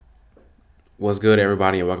What's good,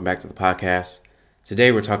 everybody, and welcome back to the podcast.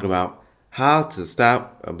 Today, we're talking about how to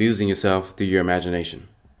stop abusing yourself through your imagination.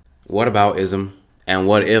 What about ism and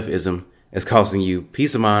what if ism is costing you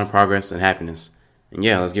peace of mind, progress, and happiness? And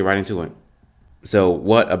yeah, let's get right into it. So,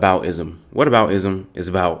 what about ism? What about ism is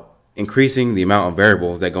about increasing the amount of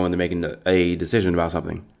variables that go into making a decision about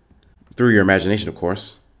something through your imagination, of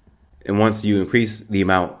course. And once you increase the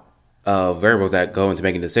amount of variables that go into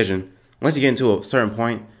making a decision, once you get into a certain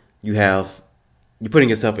point, you're putting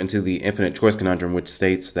yourself into the infinite choice conundrum, which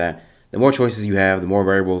states that the more choices you have, the more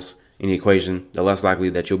variables in the equation, the less likely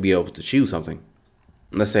that you'll be able to choose something.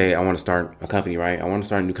 Let's say I want to start a company, right? I want to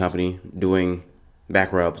start a new company doing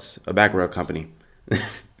back rubs, a back rub company.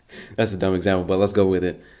 That's a dumb example, but let's go with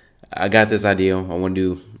it. I got this idea. I want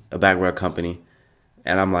to do a back rub company.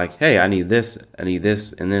 And I'm like, hey, I need this, and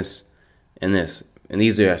this, and this. And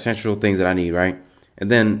these are essential things that I need, right? And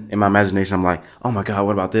then in my imagination, I'm like, oh my God,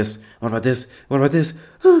 what about this? What about this? What about this?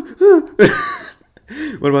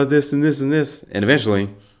 What about this and this and this? And eventually,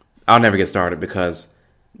 I'll never get started because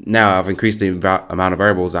now I've increased the amount of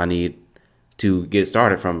variables I need to get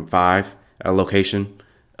started from 5, a location,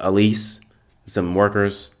 a lease, some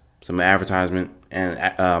workers, some advertisement,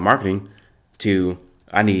 and marketing, to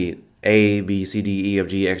I need A, B, C, D, E, F,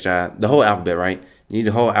 G, X, Y, the whole alphabet, right? You need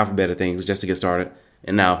the whole alphabet of things just to get started.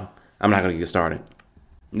 And now I'm not going to get started.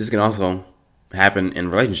 This can also happen in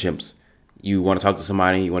relationships. You want to talk to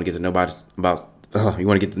somebody, you want to get to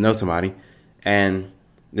know somebody, and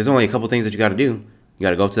there's only a couple things that you got to do. You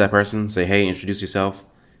got to go up to that person, say, hey, introduce yourself,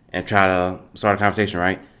 and try to start a conversation,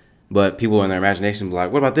 right? But people in their imagination be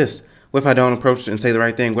like, what about this? What if I don't approach and say the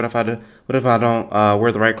right thing? What if I don't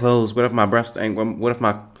wear the right clothes? What if my breath stink? What if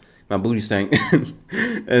my booty stink?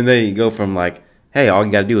 And then you go from like, hey, all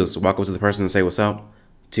you got to do is walk up to the person and say what's up,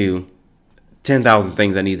 to 10,000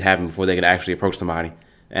 things that need to happen before they can actually approach somebody.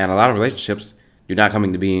 And a lot of relationships do not come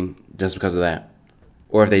into being just because of that.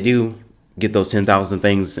 Or if they do get those 10,000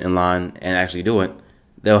 things in line and actually do it,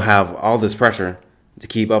 they'll have all this pressure to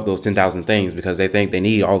keep up those 10,000 things because they think they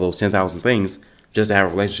need all those 10,000 things just to have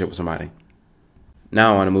a relationship with somebody.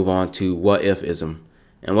 Now I want to move on to what if-ism.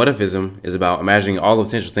 And what if-ism is about imagining all the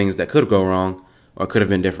potential things that could go wrong or could have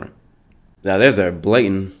been different. Now there's a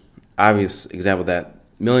blatant, obvious example that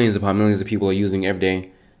millions upon millions of people are using every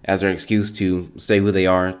day as their excuse to stay who they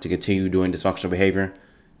are, to continue doing dysfunctional behavior,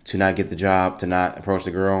 to not get the job, to not approach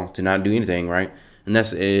the girl, to not do anything, right? And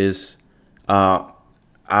this is, I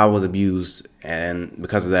was abused, and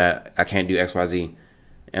because of that, I can't do X, Y, Z.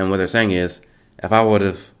 And what they're saying is,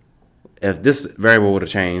 if this variable would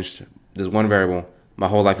have changed, this one variable, my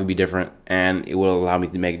whole life would be different, and it will allow me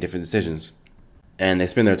to make different decisions. And they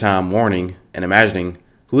spend their time mourning and imagining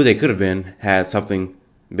who they could have been had something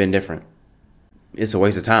been different. It's a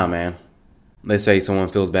waste of time, man. Let's say someone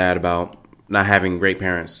feels bad about not having great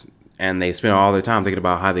parents, and they spend all their time thinking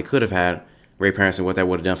about how they could have had great parents and what that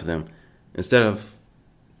would have done for them. Instead of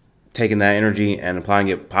taking that energy and applying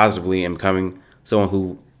it positively and becoming someone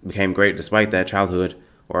who became great despite that childhood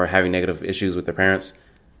or having negative issues with their parents,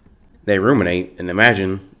 they ruminate and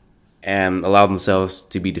imagine and allow themselves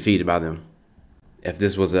to be defeated by them. If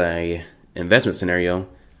this was a investment scenario,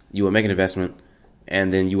 you would make an investment,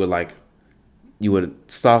 and then you would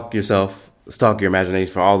stalk your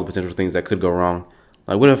imagination for all the potential things that could go wrong.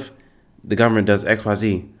 Like, what if the government does X, Y,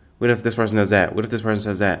 Z? What if this person does that? What if this person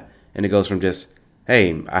says that? And it goes from just,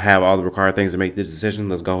 hey, I have all the required things to make this decision,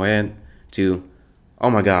 let's go ahead, to, oh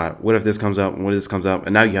my God, what if this comes up, and what if this comes up?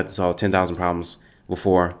 And now you have to solve 10,000 problems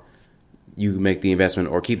before you make the investment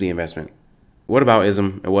or keep the investment. What about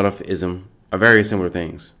ism and what if ism are very similar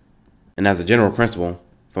things. And as a general principle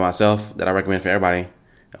for myself that I recommend for everybody,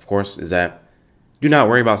 of course, is that do not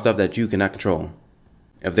worry about stuff that you cannot control.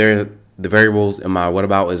 If they're the variables in my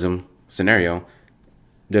whataboutism scenario,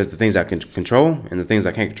 there's the things I can control and the things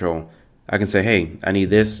I can't control. I can say, hey, I need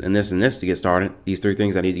this and this and this to get started. These 3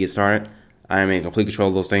 things I need to get started. I am in complete control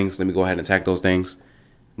of those things. Let me go ahead and attack those things.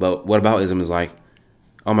 But whataboutism is like,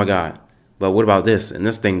 oh my God, but what about this and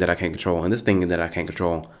this thing that I can't control and this thing that I can't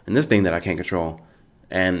control and this thing that I can't control?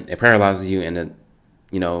 And it paralyzes you and it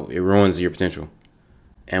ruins your potential.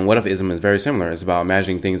 And what if-ism is very similar. It's about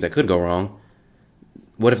imagining things that could go wrong.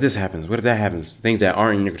 What if this happens? What if that happens? Things that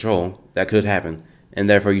aren't in your control that could happen. And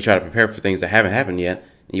therefore you try to prepare for things that haven't happened yet.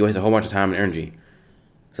 And you waste a whole bunch of time and energy.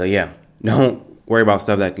 So yeah, don't worry about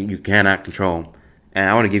stuff that you cannot control. And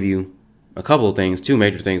I want to give you a couple of things, 2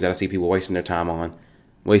 major things that I see people wasting their time on,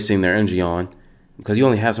 wasting their energy on. Because you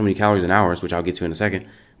only have so many calories and hours, which I'll get to in a second.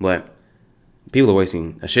 But people are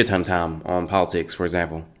wasting a shit ton of time on politics, for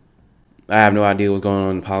example. I have no idea what's going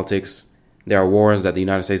on in politics. There are wars that the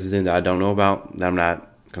United States is in that I don't know about, that I'm not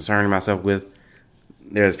concerning myself with.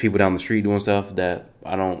 There's people down the street doing stuff that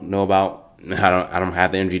I don't know about. I don't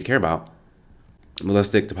have the energy to care about. But let's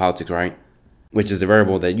stick to politics, right? Which is the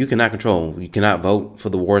variable that you cannot control. You cannot vote for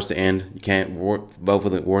the wars to end. You can't vote for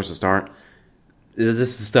the wars to start. This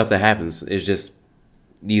is stuff that happens. It's just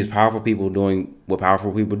these powerful people doing what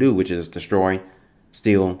powerful people do, which is destroy,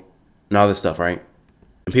 steal, and all this stuff, right?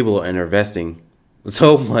 And people are investing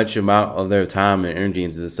so much amount of their time and energy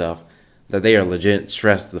into this stuff that they are legit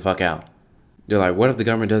stressed the fuck out. They're like, what if the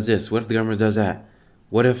government does this? What if the government does that?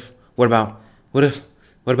 What if?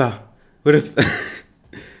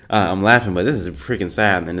 I'm laughing, but this is freaking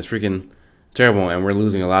sad and it's freaking terrible, and we're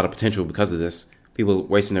losing a lot of potential because of this. People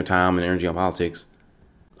wasting their time and energy on politics.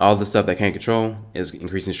 All the stuff they can't control is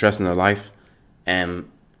increasing stress in their life. And,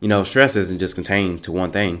 stress isn't just contained to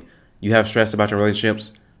one thing. You have stress about your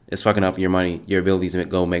relationships, it's fucking up your money, your ability to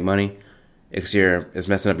go make money. It's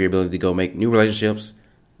messing up your ability to go make new relationships,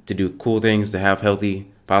 to do cool things, to have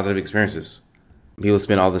healthy, positive experiences. People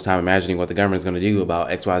spend all this time imagining what the government is going to do about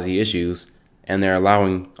XYZ issues, and they're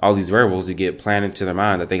allowing all these variables to get planted into their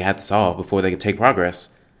mind that they have to solve before they can take progress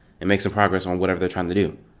and make some progress on whatever they're trying to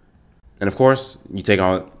do. And of course, you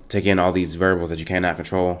take in all these variables that you cannot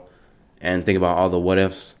control and think about all the what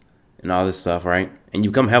ifs and all this stuff, right? And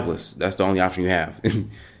you become helpless. That's the only option you have.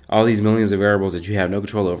 All these millions of variables that you have no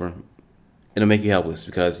control over, it'll make you helpless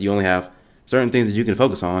because you only have certain things that you can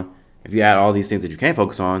focus on. If you add all these things that you can't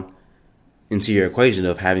focus on into your equation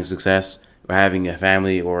of having success or having a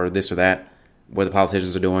family or this or that, what the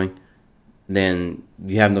politicians are doing, then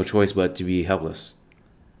you have no choice but to be helpless.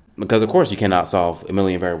 Because, of course, you cannot solve a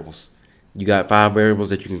million variables. You got 5 variables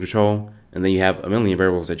that you can control, and then you have a million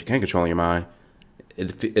variables that you can't control in your mind.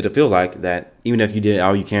 It'll feel like that even if you did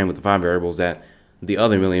all you can with the 5 variables, that the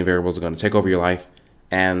other million variables are going to take over your life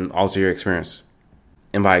and alter your experience.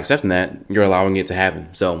 And by accepting that, you're allowing it to happen.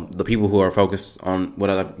 So the people who are focused on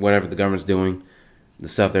whatever the government's doing, the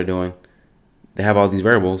stuff they're doing, they have all these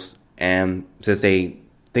variables. And since they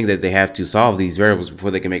think that they have to solve these variables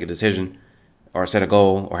before they can make a decision or set a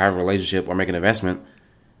goal or have a relationship or make an investment,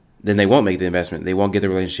 then they won't make the investment. They won't get the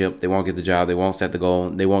relationship. They won't get the job. They won't set the goal.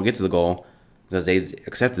 They won't get to the goal because they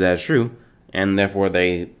accepted that as true. And therefore,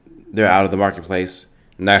 they're out of the marketplace.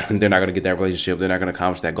 They're not going to get that relationship. They're not going to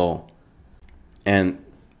accomplish that goal. And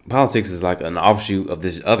politics is like an offshoot of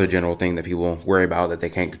this other general thing that people worry about that they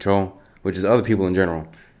can't control, which is other people in general.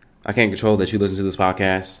 I can't control that you listen to this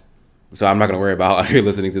podcast, so I'm not going to worry about if you're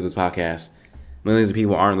listening to this podcast. Millions of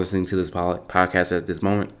people aren't listening to this podcast at this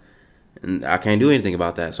moment, and I can't do anything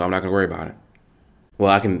about that, so I'm not going to worry about it.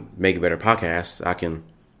 Well, I can make a better podcast. I can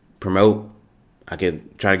promote. I can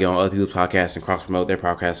try to get on other people's podcasts and cross-promote their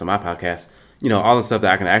podcasts on my podcast. All the stuff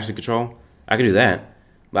that I can actually control, I can do that.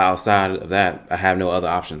 But outside of that, I have no other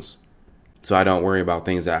options. So I don't worry about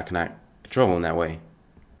things that I cannot control in that way.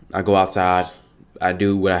 I go outside. I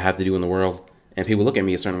do what I have to do in the world. And people look at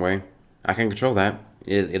me a certain way. I can't control that.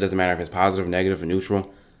 It doesn't matter if it's positive, negative, or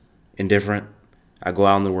neutral, indifferent. I go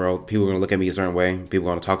out in the world. People are going to look at me a certain way. People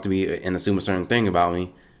are going to talk to me and assume a certain thing about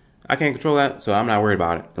me. I can't control that, so I'm not worried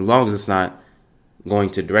about it. As long as it's not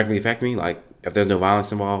going to directly affect me, like if there's no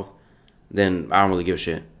violence involved, then I don't really give a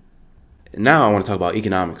shit. Now I want to talk about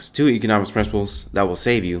economics. 2 economics principles that will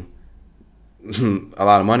save you a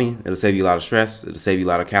lot of money. It'll save you a lot of stress. It'll save you a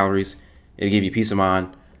lot of calories. It'll give you peace of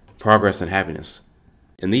mind, progress, and happiness.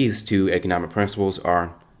 And these 2 economic principles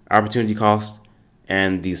are opportunity cost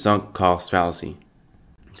and the sunk cost fallacy.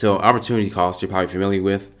 So opportunity cost you're probably familiar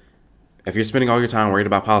with. If you're spending all your time worried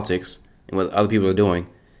about politics and what other people are doing,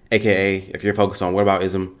 aka if you're focused on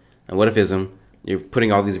whataboutism and what ifism, you're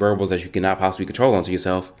putting all these variables that you cannot possibly control onto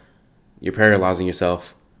yourself. You're paralyzing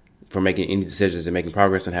yourself from making any decisions and making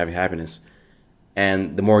progress and having happiness.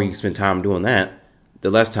 And the more you spend time doing that,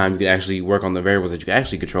 the less time you can actually work on the variables that you can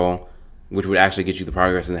actually control, which would actually get you the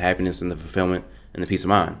progress and the happiness and the fulfillment and the peace of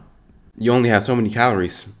mind. You only have so many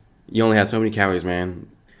calories. You only have so many calories, man.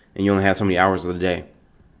 And you only have so many hours of the day.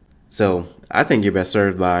 So I think you're best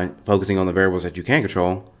served by focusing on the variables that you can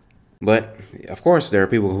control. But, of course, there are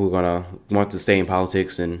people who are going to want to stay in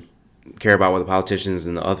politics and care about what the politicians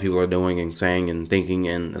and the other people are doing and saying and thinking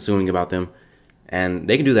and assuming about them. And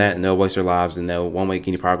they can do that, and they'll waste their lives, and they won't make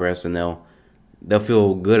any progress, and they'll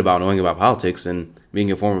feel good about knowing about politics and being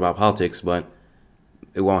informed about politics, but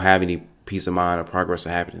it won't have any peace of mind or progress or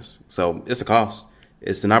happiness. So it's a cost.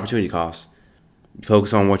 It's an opportunity cost. You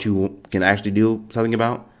focus on what you can actually do something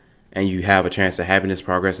about, and you have a chance to happiness,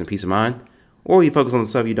 progress, and peace of mind. Or you focus on the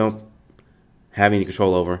stuff you don't have any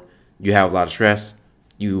control over. You have a lot of stress.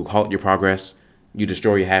 You halt your progress. You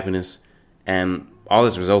destroy your happiness. And all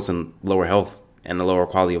this results in lower health and a lower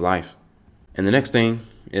quality of life. And the next thing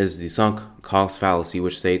is the sunk cost fallacy,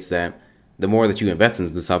 which states that the more that you invest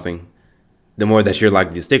into something, the more that you're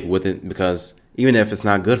likely to stick with it, because even if it's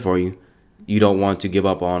not good for you, you don't want to give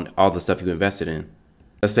up on all the stuff you invested in.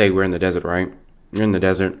 Let's say we're in the desert, right? You're in the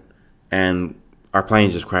desert and our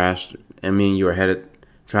plane just crashed and me and you are headed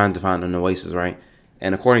trying to find an oasis, right?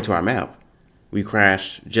 And according to our map, we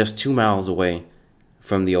crashed just 2 miles away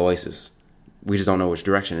from the oasis. We just don't know which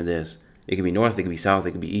direction it is. It could be north, it could be south,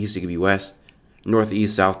 it could be east, it could be west,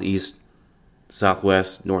 northeast, southeast,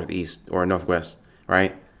 southwest, northeast, or northwest,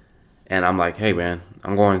 right? And I'm like, hey man,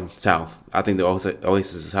 I'm going south. I think the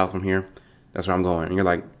oasis is south from here. That's where I'm going. And you're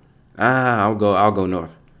like, I'll go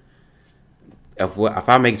north. If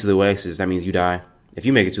I make it to the oasis, that means you die. If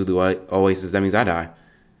you make it to the oasis, that means I die.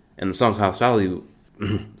 And the sunk cost fallacy,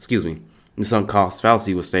 the sunk cost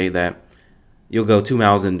fallacy will state that you'll go 2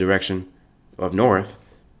 miles in the direction of north,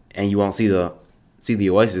 and you won't see the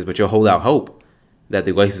oasis, but you'll hold out hope that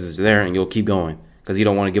the oasis is there, and you'll keep going because you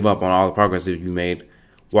don't want to give up on all the progress that you made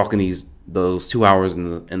walking those 2 hours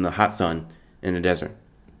in the hot sun in the desert.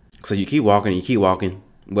 So you keep walking,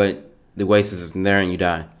 but the oasis isn't there, and you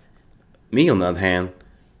die. Me, on the other hand,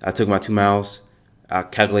 I took my 2 miles. I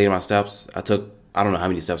calculated my steps. I don't know how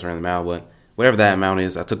many steps are in the mile, but whatever that amount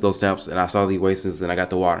is, I took those steps and I saw the oasis and I got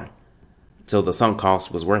the water. So the sunk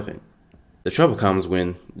cost was worth it. The trouble comes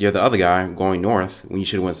when you're the other guy going north when you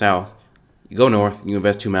should have went south. You go north, you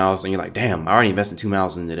invest 2 miles, and you're like, damn, I already invested 2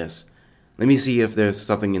 miles into this. Let me see if there's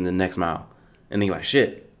something in the next mile. And then you're like,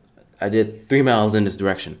 shit, I did 3 miles in this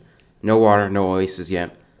direction. No water, no oasis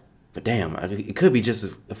yet. But damn, it could be just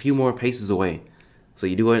a few more paces away. So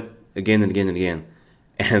you do it again and again and again.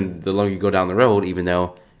 And the longer you go down the road, even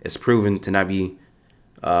though it's proven to not be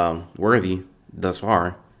worthy thus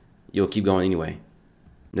far, you'll keep going anyway.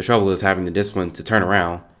 The trouble is having the discipline to turn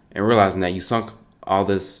around and realizing that you sunk all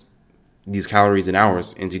these calories and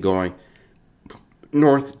hours into going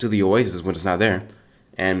north to the oasis when it's not there,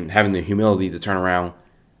 and having the humility to turn around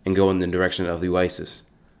and go in the direction of the oasis.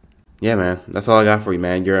 Yeah, man, that's all I got for you,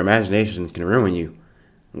 man. Your imagination can ruin you.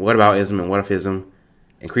 Whataboutism and what-ifism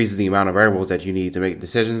increases the amount of variables that you need to make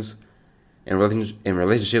decisions in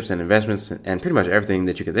relationships and investments and pretty much everything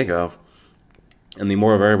that you can think of. And the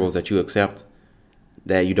more variables that you accept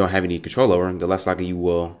that you don't have any control over, the less likely you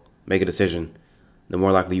will make a decision. The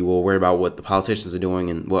more likely you will worry about what the politicians are doing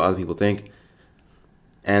and what other people think.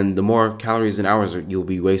 And the more calories and hours you'll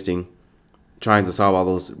be wasting trying to solve all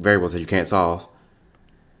those variables that you can't solve,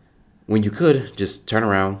 when you could just turn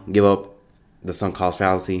around, give up the sunk cost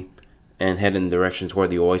fallacy, and head in the direction toward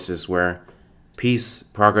the oasis where peace,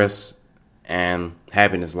 progress, and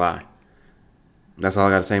happiness lie. That's all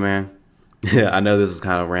I gotta say, man. I know this is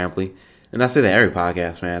kind of rambly, and I say that every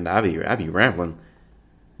podcast, man. I be rambling,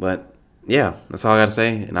 but yeah, that's all I gotta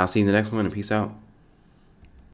say, and I'll see you in the next one. And peace out.